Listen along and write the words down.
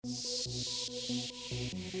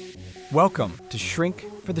Welcome to Shrink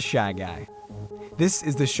for the Shy Guy. This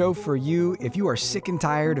is the show for you if you are sick and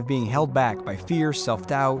tired of being held back by fear,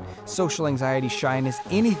 self-doubt, social anxiety, shyness,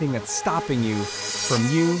 anything that's stopping you from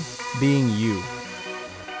you being you.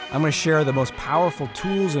 I'm going to share the most powerful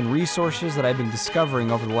tools and resources that I've been discovering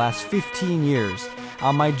over the last 15 years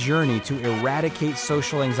on my journey to eradicate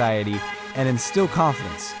social anxiety and instill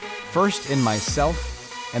confidence, first in myself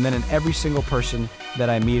and then in every single person that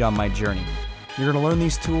I meet on my journey. You're going to learn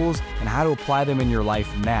these tools and how to apply them in your life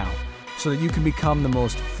now so that you can become the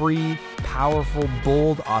most free, powerful,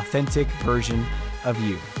 bold, authentic version of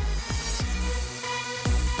you.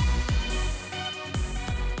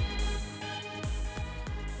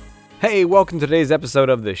 Hey, welcome to today's episode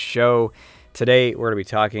of the show. Today, we're going to be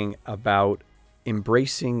talking about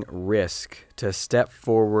embracing risk to step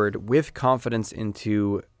forward with confidence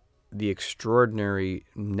into the extraordinary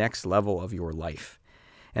next level of your life.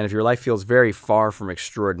 And if your life feels very far from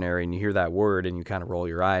extraordinary and you hear that word and you kind of roll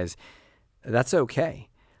your eyes, that's okay.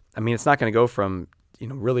 I mean, it's not going to go from,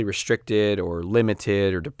 really restricted or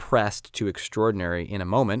limited or depressed to extraordinary in a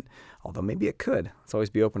moment, although maybe it could. Let's always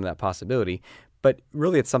be open to that possibility. But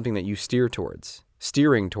really, it's something that you steering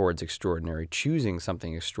towards extraordinary, choosing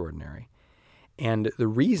something extraordinary. And the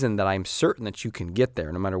reason that I'm certain that you can get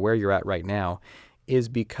there, no matter where you're at right now, is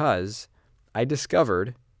because I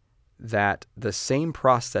discovered that the same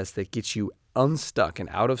process that gets you unstuck and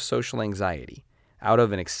out of social anxiety, out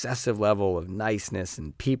of an excessive level of niceness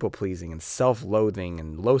and people-pleasing and self-loathing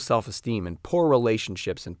and low self-esteem and poor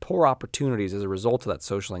relationships and poor opportunities as a result of that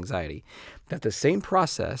social anxiety, that the same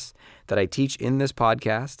process that I teach in this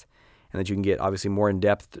podcast and that you can get obviously more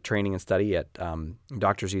in-depth training and study at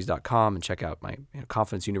drzees.com and check out my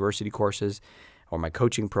Confidence University courses or my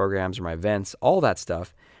coaching programs or my events, all that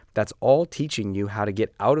stuff, that's all teaching you how to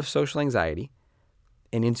get out of social anxiety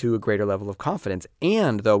and into a greater level of confidence.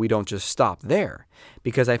 And though we don't just stop there,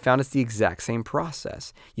 because I found it's the exact same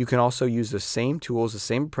process. You can also use the same tools, the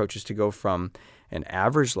same approaches to go from an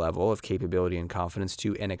average level of capability and confidence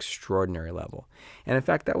to an extraordinary level. And in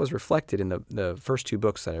fact, that was reflected in the first two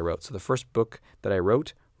books that I wrote. So the first book that I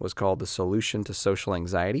wrote was called The Solution to Social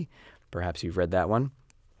Anxiety. Perhaps you've read that one.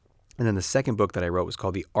 And then the second book that I wrote was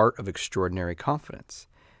called The Art of Extraordinary Confidence.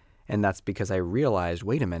 And that's because I realized,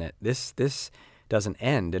 wait a minute, this doesn't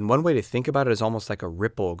end. And one way to think about it is almost like a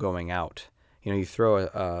ripple going out. You throw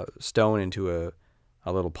a stone into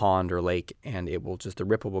a little pond or lake, and the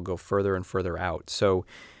ripple will go further and further out. So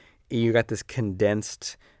you got this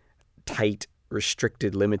condensed, tight,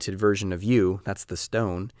 restricted, limited version of you. That's the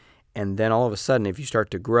stone. And then all of a sudden, if you start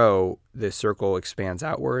to grow, the circle expands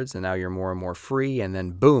outwards, and now you're more and more free. And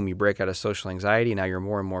then, boom, you break out of social anxiety. Now you're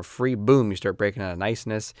more and more free. Boom, you start breaking out of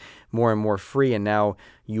niceness, more and more free. And now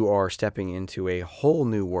you are stepping into a whole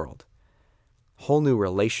new world, whole new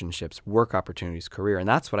relationships, work opportunities, career. And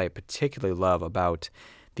that's what I particularly love about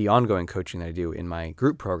the ongoing coaching that I do in my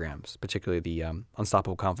group programs, particularly the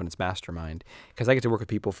Unstoppable Confidence Mastermind, because I get to work with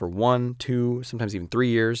people for 1, 2, sometimes even 3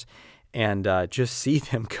 years, and just see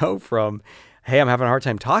them go from, hey, I'm having a hard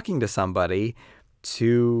time talking to somebody,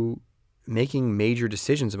 to making major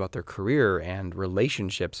decisions about their career and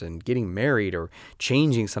relationships and getting married or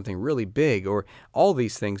changing something really big or all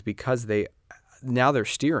these things because now they're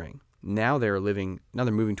steering. Now they're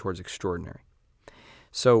moving towards extraordinary.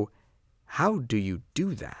 So how do you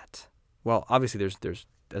do that? Well, obviously there's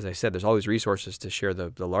as I said, there's all these resources to share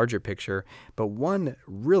the larger picture, but one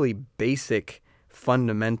really basic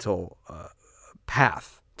fundamental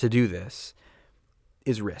path to do this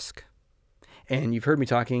is risk. And you've heard me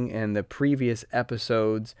talking in the previous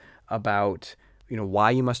episodes about,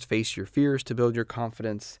 why you must face your fears to build your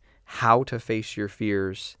confidence, how to face your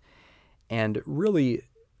fears, and really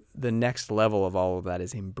the next level of all of that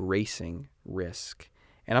is embracing risk.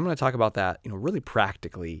 And I'm going to talk about that, really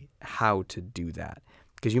practically how to do that.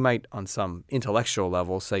 Because you might, on some intellectual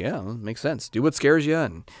level, say, yeah, it makes sense. Do what scares you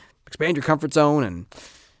and expand your comfort zone and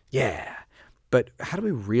yeah. But how do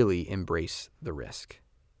we really embrace the risk?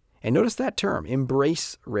 And notice that term,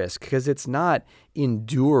 embrace risk, because it's not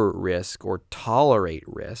endure risk or tolerate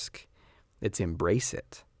risk. It's embrace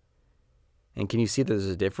it. And can you see that there's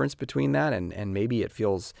a difference between that? And maybe it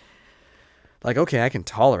feels like, okay, I can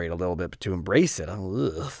tolerate a little bit, but to embrace it,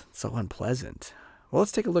 it's so unpleasant. Well,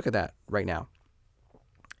 let's take a look at that right now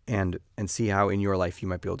and see how in your life you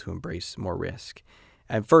might be able to embrace more risk.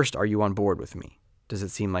 And first, are you on board with me? Does it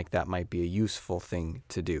seem like that might be a useful thing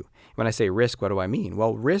to do? When I say risk, what do I mean?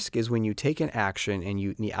 Well, risk is when you take an action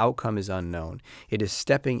and the outcome is unknown. It is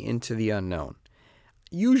stepping into the unknown.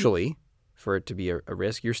 Usually, for it to be a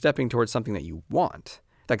risk, you're stepping towards something that you want.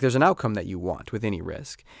 Like there's an outcome that you want with any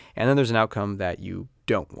risk, and then there's an outcome that you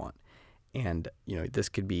don't want. And, this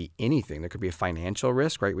could be anything. There could be a financial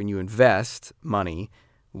risk, right? When you invest money,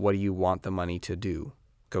 what do you want the money to do?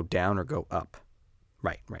 Go down or go up?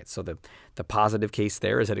 Right. So the positive case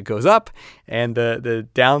there is that it goes up, and the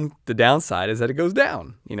downside is that it goes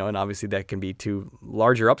down. And obviously that can be to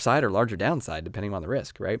larger upside or larger downside depending on the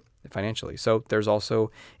risk, right? Financially. So there's also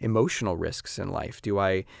emotional risks in life. Do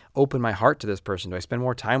I open my heart to this person? Do I spend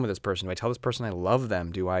more time with this person? Do I tell this person I love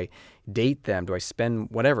them? Do I date them? Do I spend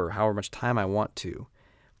however much time I want to?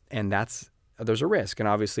 And there's a risk. And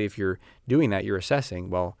obviously if you're doing that, you're assessing,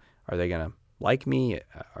 well, are they going to like me?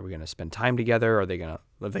 Are we going to spend time together? Are they going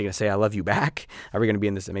to say I love you back? Are we going to be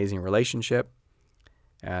in this amazing relationship?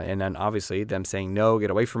 And then obviously them saying no,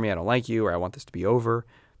 get away from me, I don't like you, or I want this to be over.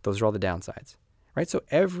 Those are all the downsides, right? So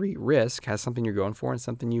every risk has something you're going for and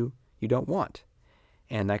something you don't want.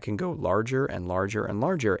 And that can go larger and larger and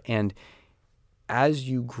larger. And as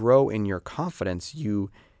you grow in your confidence,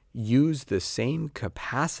 you use the same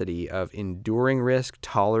capacity of enduring risk,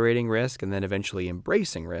 tolerating risk, and then eventually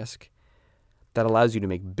embracing risk that allows you to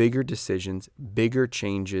make bigger decisions, bigger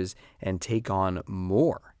changes, and take on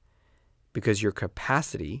more because your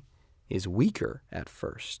capacity is weaker at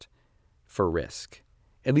first for risk,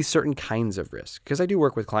 at least certain kinds of risk. Because I do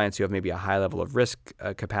work with clients who have maybe a high level of risk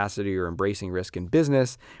capacity or embracing risk in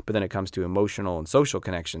business, but then it comes to emotional and social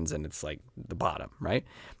connections and it's like the bottom, right?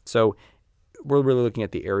 So we're really looking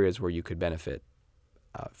at the areas where you could benefit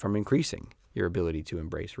from increasing your ability to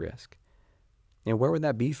embrace risk. And where would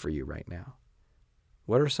that be for you right now?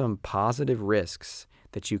 What are some positive risks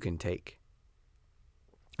that you can take?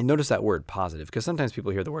 And notice that word positive, because sometimes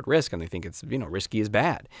people hear the word risk and they think it's, risky is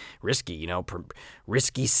bad. Risky,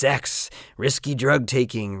 risky sex, risky drug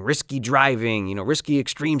taking, risky driving, risky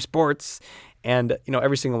extreme sports. And,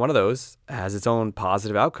 every single one of those has its own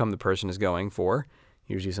positive outcome the person is going for,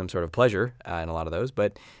 usually some sort of pleasure in a lot of those,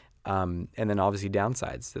 but, and then obviously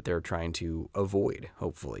downsides that they're trying to avoid,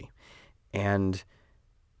 hopefully. And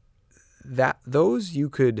those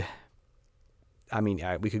you could,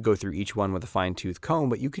 we could go through each one with a fine-tooth comb,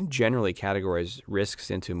 but you can generally categorize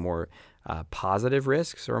risks into more positive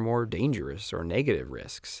risks or more dangerous or negative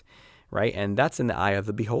risks, right? And that's in the eye of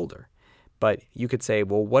the beholder. But you could say,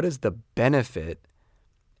 well, what is the benefit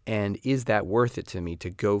and is that worth it to me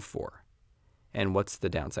to go for? And what's the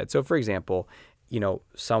downside? So for example,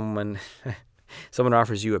 someone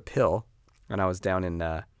offers you a pill, and I was down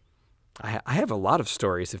in I have a lot of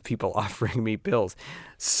stories of people offering me pills,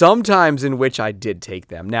 sometimes in which I did take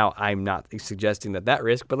them. Now, I'm not suggesting that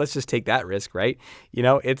risk, but let's just take that risk, right?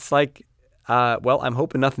 It's like, I'm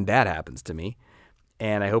hoping nothing bad happens to me,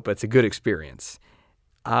 and I hope it's a good experience.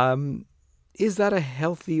 Is that a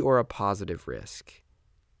healthy or a positive risk?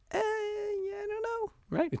 I don't know,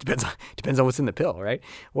 right? It depends on what's in the pill, right?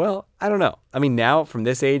 Well, I don't know. Now from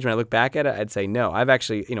this age, when I look back at it, I'd say no. I've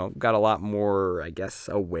actually, got a lot more, I guess,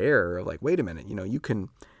 aware of like, wait a minute, you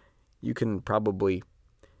can probably,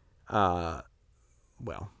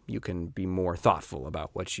 you can be more thoughtful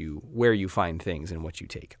about where you find things and what you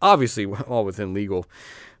take. Obviously, all within legal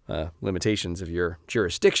limitations of your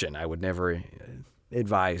jurisdiction. I would never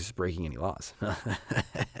advise breaking any laws.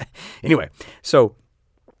 Anyway, so,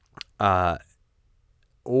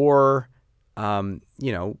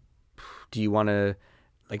 do you want to,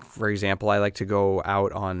 like, for example, I like to go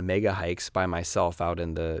out on mega hikes by myself out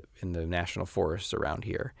in the national forests around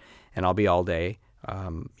here, and I'll be all day,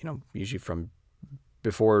 usually from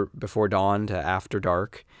before dawn to after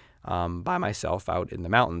dark, by myself out in the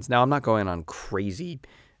mountains. Now, I'm not going on crazy,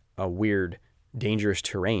 weird, dangerous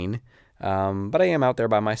terrain, but I am out there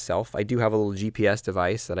by myself. I do have a little GPS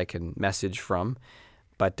device that I can message from.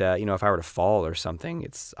 But, if I were to fall or something,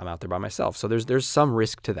 I'm out there by myself. So there's some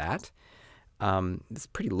risk to that. It's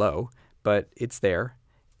pretty low, but it's there.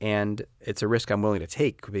 And it's a risk I'm willing to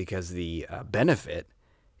take because the benefit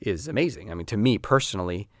is amazing. To me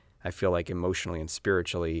personally, I feel like emotionally and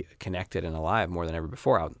spiritually connected and alive more than ever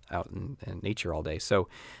before out in nature all day. So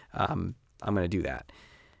I'm going to do that.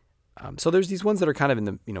 So there's these ones that are kind of in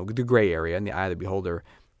the, the gray area, in the eye of the beholder.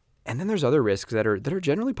 And then there's other risks that are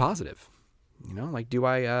generally positive. Like, do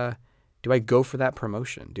I go for that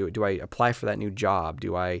promotion? Do I apply for that new job?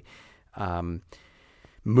 Do I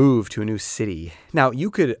move to a new city? Now,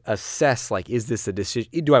 you could assess, like, is this a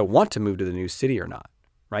decision? Do I want to move to the new city or not?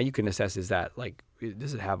 Right? You can assess, is that, like,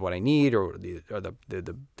 does it have what I need, or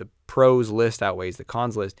the pros list outweighs the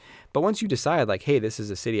cons list? But once you decide, like, hey, this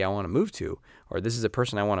is a city I want to move to, or this is a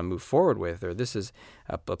person I want to move forward with, or this is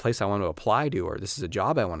a place I want to apply to, or this is a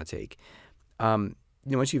job I want to take,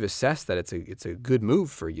 once you've assessed that it's a good move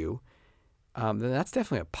for you, then that's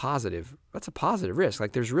definitely that's a positive risk.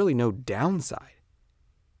 Like there's really no downside.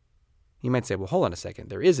 You might say, well, hold on a second.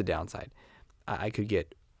 There is a downside. I could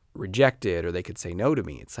get rejected or they could say no to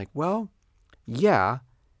me. It's like, well, yeah,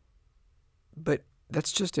 but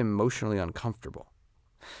that's just emotionally uncomfortable.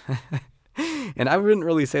 And I wouldn't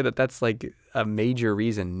really say that that's like a major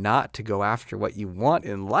reason not to go after what you want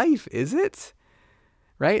in life, is it?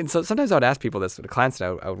 Right? And so sometimes I would ask people this, the clients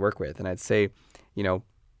that I would work with, and I'd say,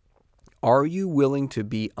 are you willing to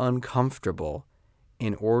be uncomfortable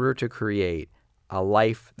in order to create a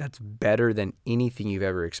life that's better than anything you've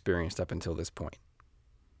ever experienced up until this point?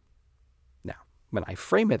 Now, when I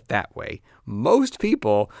frame it that way, most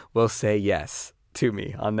people will say yes to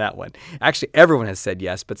me on that one. Actually, everyone has said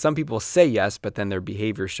yes, but some people say yes, but then their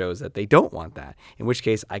behavior shows that they don't want that, in which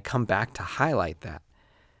case I come back to highlight that.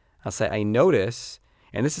 I'll say, I notice,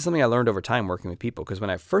 and this is something I learned over time working with people, because when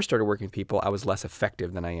I first started working with people, I was less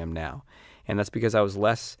effective than I am now. And that's because I was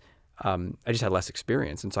I just had less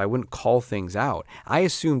experience. And so I wouldn't call things out. I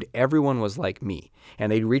assumed everyone was like me.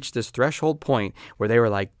 And they'd reached this threshold point where they were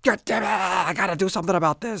like, God damn it, I got to do something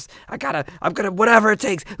about this. I'm going to, whatever it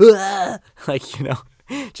takes. Like,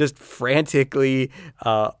 just frantically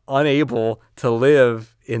unable to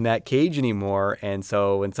live in that cage anymore. And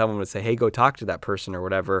so when someone would say, hey, go talk to that person or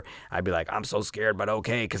whatever, I'd be like, I'm so scared, but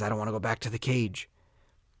okay, because I don't want to go back to the cage.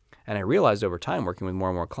 And I realized over time working with more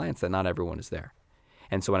and more clients that not everyone is there.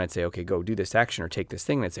 And so when I'd say, okay, go do this action or take this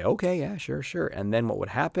thing, they'd say, okay, yeah, sure. And then what would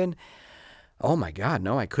happen? Oh my God,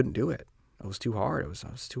 no, I couldn't do it. It was too hard. I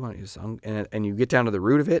was too hard. And you get down to the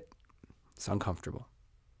root of it, it's uncomfortable.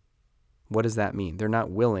 What does that mean? They're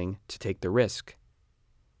not willing to take the risk.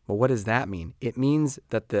 Well, what does that mean? It means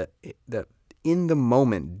that the in the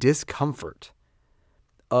moment discomfort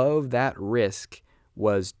of that risk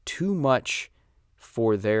was too much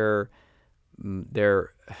for their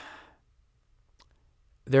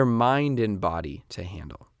mind and body to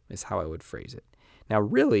handle, is how I would phrase it. Now,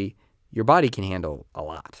 really, your body can handle a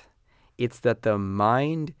lot. It's that the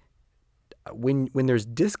mind, when there's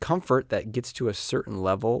discomfort that gets to a certain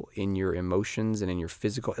level in your emotions and in your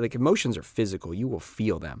physical, like emotions are physical, you will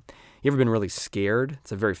feel them. You ever been really scared?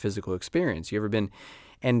 It's a very physical experience. You ever been,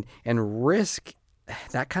 and risk,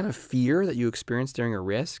 that kind of fear that you experience during a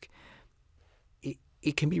risk,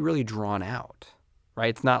 it can be really drawn out, right?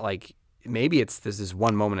 It's not like, maybe this is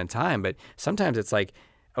one moment in time, but sometimes it's like,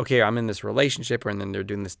 okay, I'm in this relationship, and then they're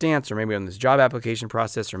doing this dance, or maybe I'm in this job application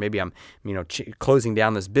process, or maybe I'm, closing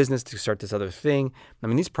down this business to start this other thing. I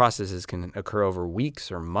mean, these processes can occur over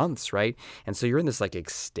weeks or months, right? And so you're in this like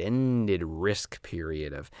extended risk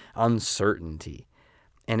period of uncertainty,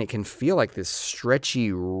 and it can feel like this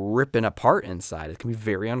stretchy ripping apart inside. It can be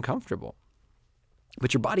very uncomfortable,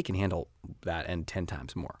 but your body can handle that and 10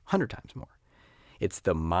 times more, 100 times more. It's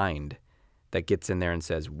the mind that gets in there and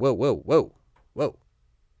says, whoa.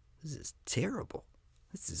 This is terrible.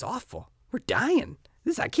 This is awful. We're dying.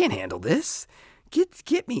 I can't handle this.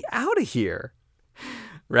 Get me out of here.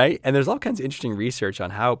 Right? And there's all kinds of interesting research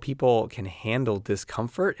on how people can handle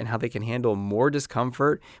discomfort and how they can handle more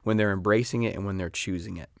discomfort when they're embracing it and when they're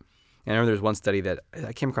choosing it. And I remember there's one study that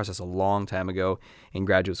I came across this a long time ago in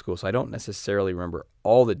graduate school, so I don't necessarily remember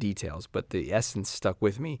all the details, but the essence stuck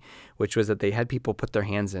with me, which was that they had people put their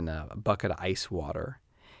hands in a bucket of ice water,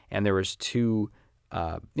 and there was two,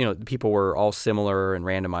 people were all similar and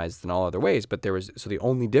randomized in all other ways, but so the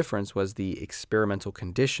only difference was the experimental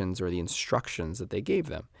conditions or the instructions that they gave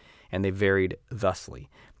them, and they varied thusly.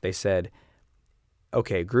 They said,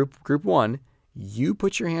 okay, group one, you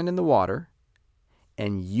put your hand in the water,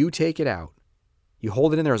 and you take it out. You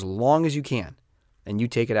hold it in there as long as you can, and you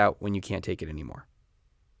take it out when you can't take it anymore.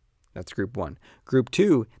 That's group one. Group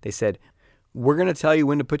two, they said, we're going to tell you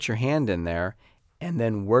when to put your hand in there, and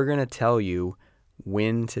then we're going to tell you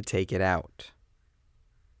when to take it out.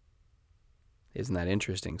 Isn't that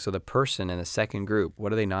interesting? So the person in the second group, what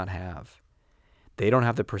do they not have? They don't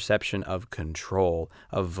have the perception of control,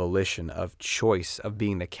 of volition, of choice, of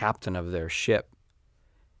being the captain of their ship.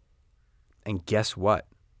 And guess what?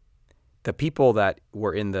 The people that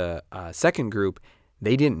were in the second group,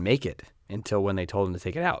 they didn't make it until when they told them to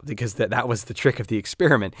take it out, because that was the trick of the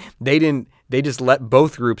experiment. They just let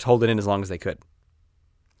both groups hold it in as long as they could.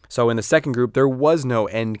 So in the second group, there was no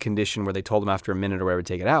end condition where they told them after a minute or whatever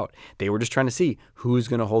to take it out. They were just trying to see who's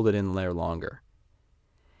going to hold it in there longer.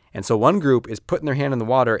 And so one group is putting their hand in the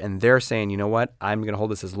water, and they're saying, you know what? I'm going to hold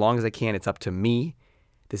this as long as I can. It's up to me.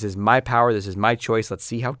 This is my power. This is my choice. Let's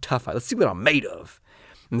see how tough let's see what I'm made of.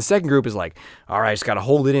 And the second group is like, all right, I just got to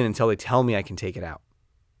hold it in until they tell me I can take it out.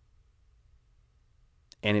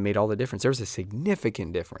 And it made all the difference. There was a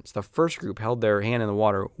significant difference. The first group held their hand in the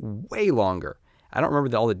water way longer. I don't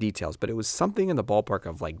remember all the details, but it was something in the ballpark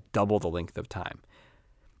of like double the length of time.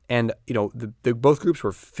 And, both groups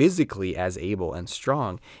were physically as able and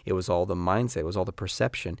strong. It was all the mindset. It was all the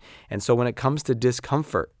perception. And so when it comes to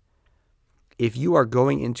discomfort, if you are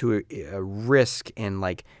going into a risk and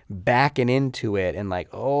like backing into it and like,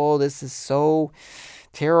 oh, this is so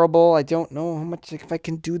terrible, I don't know how much, if I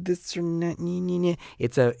can do this or not.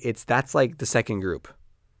 That's like the second group,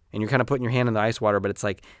 and you're kind of putting your hand in the ice water, but it's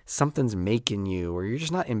like something's making you, or you're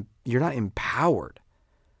just you're not empowered.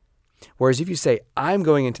 Whereas if you say, I'm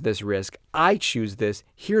going into this risk, I choose this,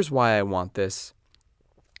 here's why I want this.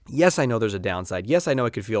 Yes, I know there's a downside. Yes, I know I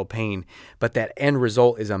could feel pain, but that end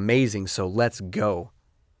result is amazing, so let's go.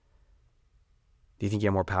 Do you think you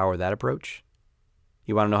have more power with that approach?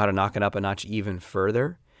 You want to know how to knock it up a notch even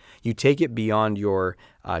further? You take it beyond your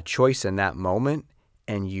choice in that moment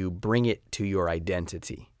and you bring it to your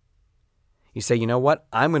identity. You say, you know what?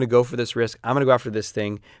 I'm going to go for this risk. I'm going to go after this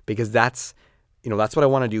thing because that's what I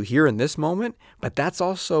want to do here in this moment, but that's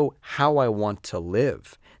also how I want to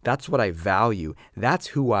live. That's what I value. That's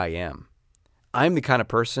who I am. I'm the kind of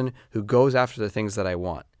person who goes after the things that I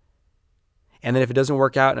want. And then if it doesn't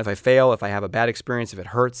work out, and if I fail, if I have a bad experience, if it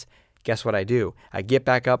hurts, guess what I do? I get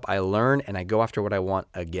back up, I learn, and I go after what I want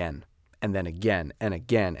again. And then again, and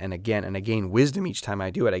again, and again. And I gain wisdom each time I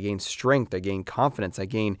do it. I gain strength, I gain confidence, I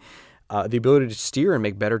gain the ability to steer and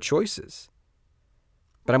make better choices.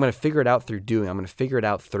 But I'm going to figure it out through doing. I'm going to figure it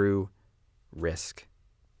out through risk.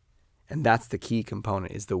 And that's the key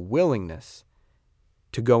component, is the willingness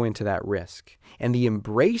to go into that risk. And the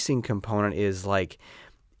embracing component is like,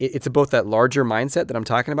 it's both that larger mindset that I'm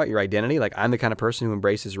talking about, your identity, like I'm the kind of person who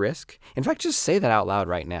embraces risk. In fact, just say that out loud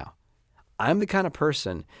right now. I'm the kind of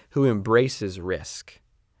person who embraces risk.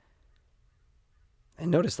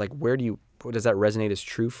 And notice, like, does that resonate as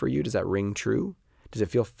true for you? Does that ring true? Does it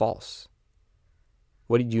feel false?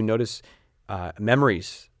 What did you notice?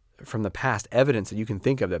 Memories from the past, evidence that you can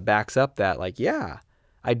think of that backs up that, like, yeah,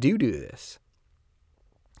 I do this.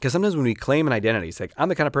 Because sometimes when we claim an identity, it's like, I'm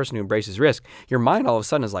the kind of person who embraces risk, your mind all of a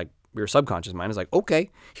sudden is like, your subconscious mind is like, okay,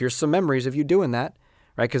 here's some memories of you doing that,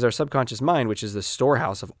 right? Because our subconscious mind, which is the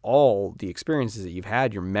storehouse of all the experiences that you've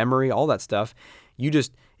had, your memory, all that stuff,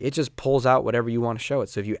 it just pulls out whatever you want to show it.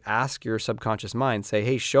 So if you ask your subconscious mind, say,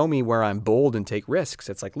 hey, show me where I'm bold and take risks.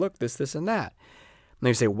 It's like, look, this, and that. And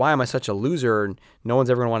you say, why am I such a loser and no one's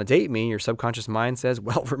ever going to want to date me? Your subconscious mind says,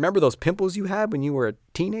 well, remember those pimples you had when you were a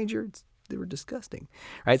teenager? They were disgusting,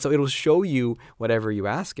 right? So it'll show you whatever you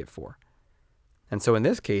ask it for. And so in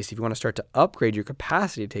this case, if you want to start to upgrade your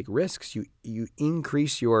capacity to take risks, you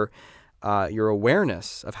increase your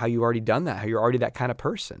awareness of how you've already done that, how you're already that kind of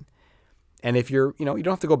person. And if you don't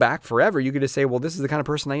have to go back forever. You could just say, well, this is the kind of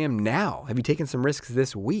person I am now. Have you taken some risks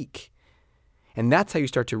this week? And that's how you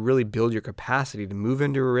start to really build your capacity to move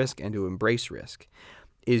into a risk and to embrace risk,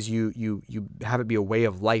 is you have it be a way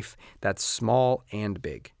of life that's small and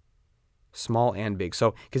big. Small and big.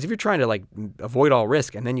 So, because if you're trying to like avoid all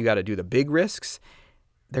risk and then you got to do the big risks,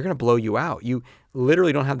 they're going to blow you out. You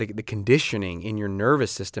literally don't have the conditioning in your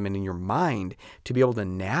nervous system and in your mind to be able to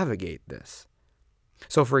navigate this.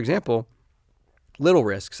 So, for example, little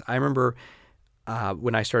risks. I remember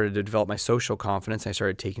when I started to develop my social confidence, I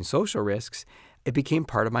started taking social risks, it became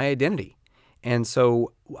part of my identity. And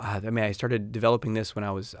so, I started developing this when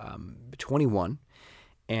I was 21,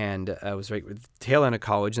 and I was right with the tail end of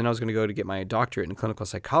college, and I was going to go to get my doctorate in clinical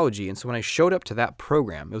psychology. And so when I showed up to that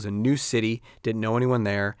program, it was a new city, didn't know anyone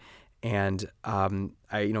there, and I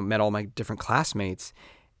met all my different classmates,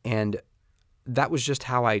 and that was just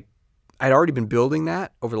how I'd already been building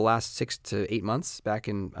that over the last 6 to 8 months back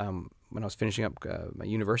in when I was finishing up my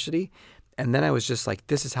university. And then I was just like,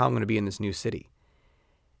 this is how I'm going to be in this new city.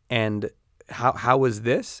 And how was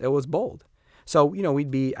this? It was bold. So,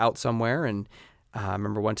 we'd be out somewhere, and I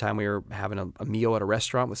remember one time we were having a meal at a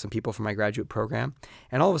restaurant with some people from my graduate program.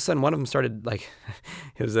 And all of a sudden, one of them started like,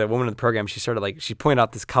 it was a woman in the program. She started like, she pointed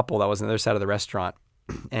out this couple that was on the other side of the restaurant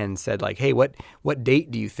and said like, hey, what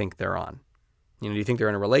date do you think they're on? Do you think they're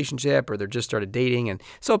in a relationship or they're just started dating? And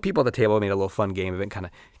so people at the table made a little fun game of it and kind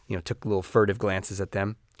of, took little furtive glances at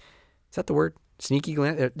them. Is that the word? Sneaky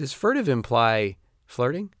glance? Does furtive imply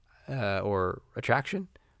flirting or attraction,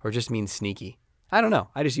 or just means sneaky? I don't know.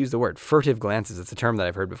 I just use the word furtive glances. It's a term that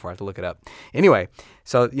I've heard before. I have to look it up. Anyway,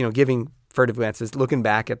 so, giving furtive glances, looking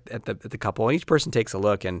back at the couple, and each person takes a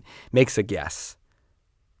look and makes a guess.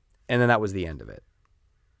 And then that was the end of it.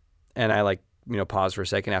 And I paused for a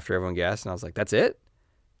second after everyone guessed, and I was like, that's it?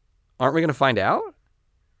 Aren't we going to find out?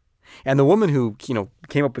 And the woman who,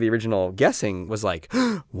 came up with the original guessing was like,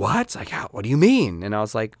 what? Like, what do you mean? And I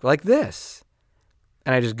was like this.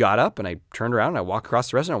 And I just got up and I turned around and I walked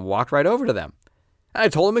across the restaurant and walked right over to them. And I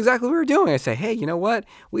told them exactly what we were doing. I say, hey, you know what?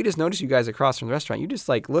 We just noticed you guys across from the restaurant. You just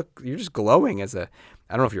you're just glowing I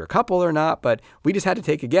don't know if you're a couple or not, but we just had to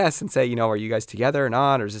take a guess and say, are you guys together or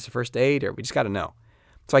not? Or is this a first date? Or we just got to know.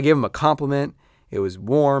 So I gave them a compliment. It was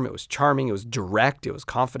warm. It was charming. It was direct. It was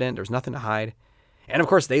confident. There was nothing to hide. And of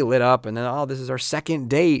course they lit up and then, this is our second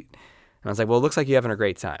date. And I was like, well, it looks like you're having a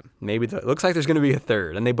great time. Maybe it looks like there's going to be a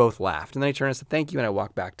third. And they both laughed. And then I turned and said, thank you. And I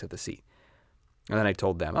walked back to the seat. And then I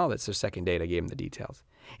told them, that's their second date. I gave them the details.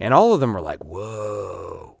 And all of them were like,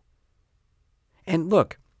 whoa. And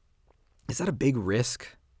look, is that a big risk?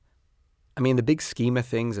 I mean, the big scheme of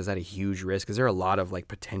things, is that a huge risk? Is there a lot of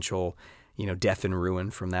potential, death and ruin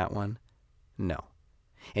from that one? No.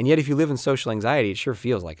 And yet if you live in social anxiety, it sure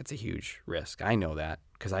feels like it's a huge risk. I know that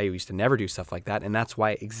because I used to never do stuff like that. And that's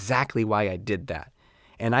exactly why I did that.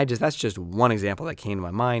 And that's just one example that came to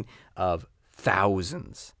my mind of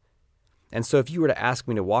thousands. And so if you were to ask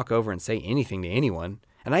me to walk over and say anything to anyone,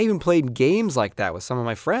 and I even played games like that with some of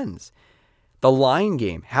my friends, the line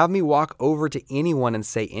game, have me walk over to anyone and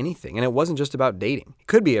say anything. And it wasn't just about dating. It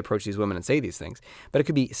could be approach these women and say these things, but it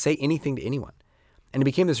could be say anything to anyone. And it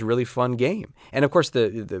became this really fun game. And of course,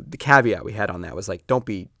 the caveat we had on that was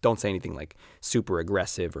don't say anything like super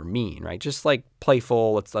aggressive or mean, right? Just like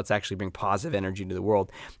playful. Let's actually bring positive energy to the world.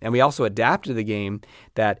 And we also adapted the game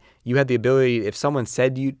that you had the ability, if someone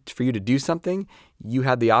said for you to do something, you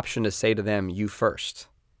had the option to say to them, you first.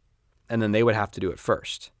 And then they would have to do it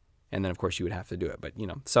first. And then of course you would have to do it. But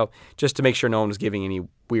so just to make sure no one was giving any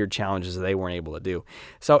weird challenges that they weren't able to do.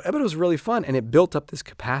 But it was really fun and it built up this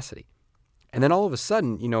capacity. And then all of a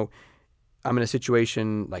sudden, I'm in a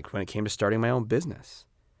situation like when it came to starting my own business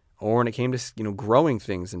or when it came to, growing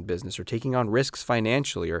things in business or taking on risks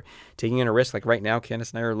financially or taking in a risk. Like right now,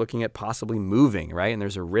 Candace and I are looking at possibly moving, right? And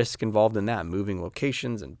there's a risk involved in that, moving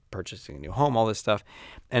locations and purchasing a new home, all this stuff.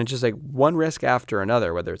 And it's just like one risk after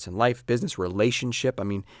another, whether it's in life, business, relationship. I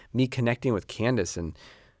mean, me connecting with Candace and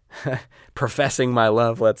professing my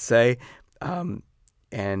love, let's say,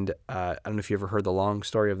 And I don't know if you ever heard the long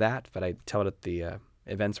story of that, but I tell it at the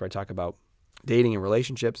events where I talk about dating and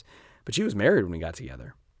relationships. But she was married when we got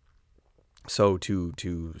together. So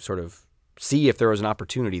to sort of see if there was an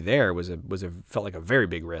opportunity there felt like a very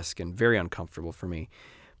big risk and very uncomfortable for me.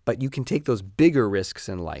 But you can take those bigger risks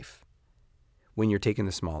in life when you're taking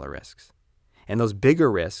the smaller risks. And those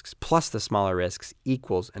bigger risks plus the smaller risks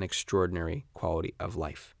equals an extraordinary quality of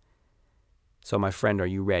life. So my friend, are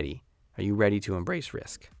you ready? Are you ready to embrace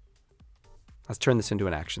risk? Let's turn this into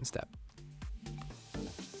an action step.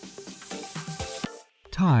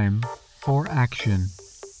 Time for action.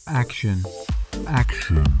 Action.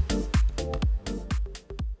 Action.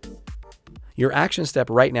 Your action step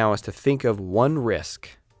right now is to think of one risk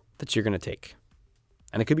that you're going to take.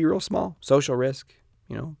 And it could be real small, social risk,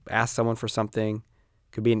 ask someone for something.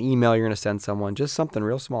 It could be an email you're going to send someone, just something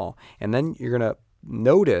real small. And then you're going to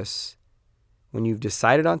notice when you've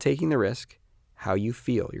decided on taking the risk, how you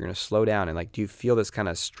feel. You're going to slow down and do you feel this kind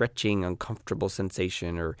of stretching, uncomfortable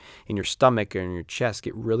sensation or in your stomach or in your chest?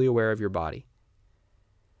 Get really aware of your body.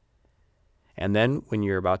 And then when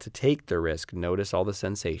you're about to take the risk, notice all the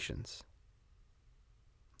sensations.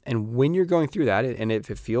 And when you're going through that, and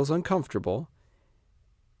if it feels uncomfortable,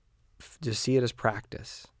 just see it as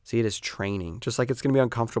practice. See it as training. Just like it's going to be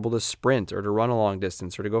uncomfortable to sprint or to run a long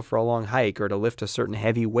distance or to go for a long hike or to lift a certain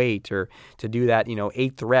heavy weight or to do that,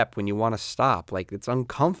 8th rep when you want to stop. It's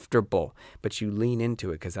uncomfortable, but you lean into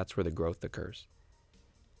it because that's where the growth occurs.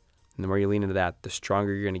 And the more you lean into that, the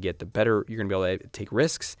stronger you're going to get, the better you're going to be able to take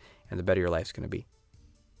risks, and the better your life's going to be.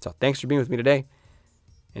 So thanks for being with me today.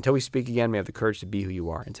 Until we speak again, may you have the courage to be who you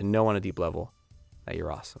are and to know on a deep level that you're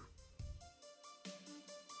awesome.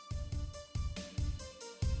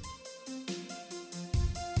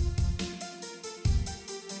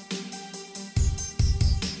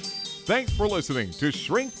 Thanks for listening to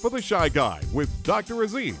Shrink for the Shy Guy with Dr.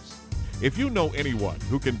 Aziz. If you know anyone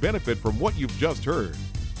who can benefit from what you've just heard,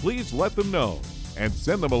 please let them know and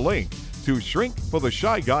send them a link to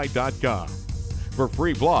shrinkfortheshyguy.com. For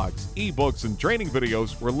free blogs, ebooks, and training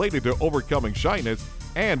videos related to overcoming shyness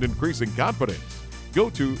and increasing confidence, go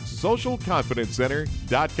to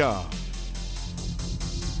socialconfidencecenter.com.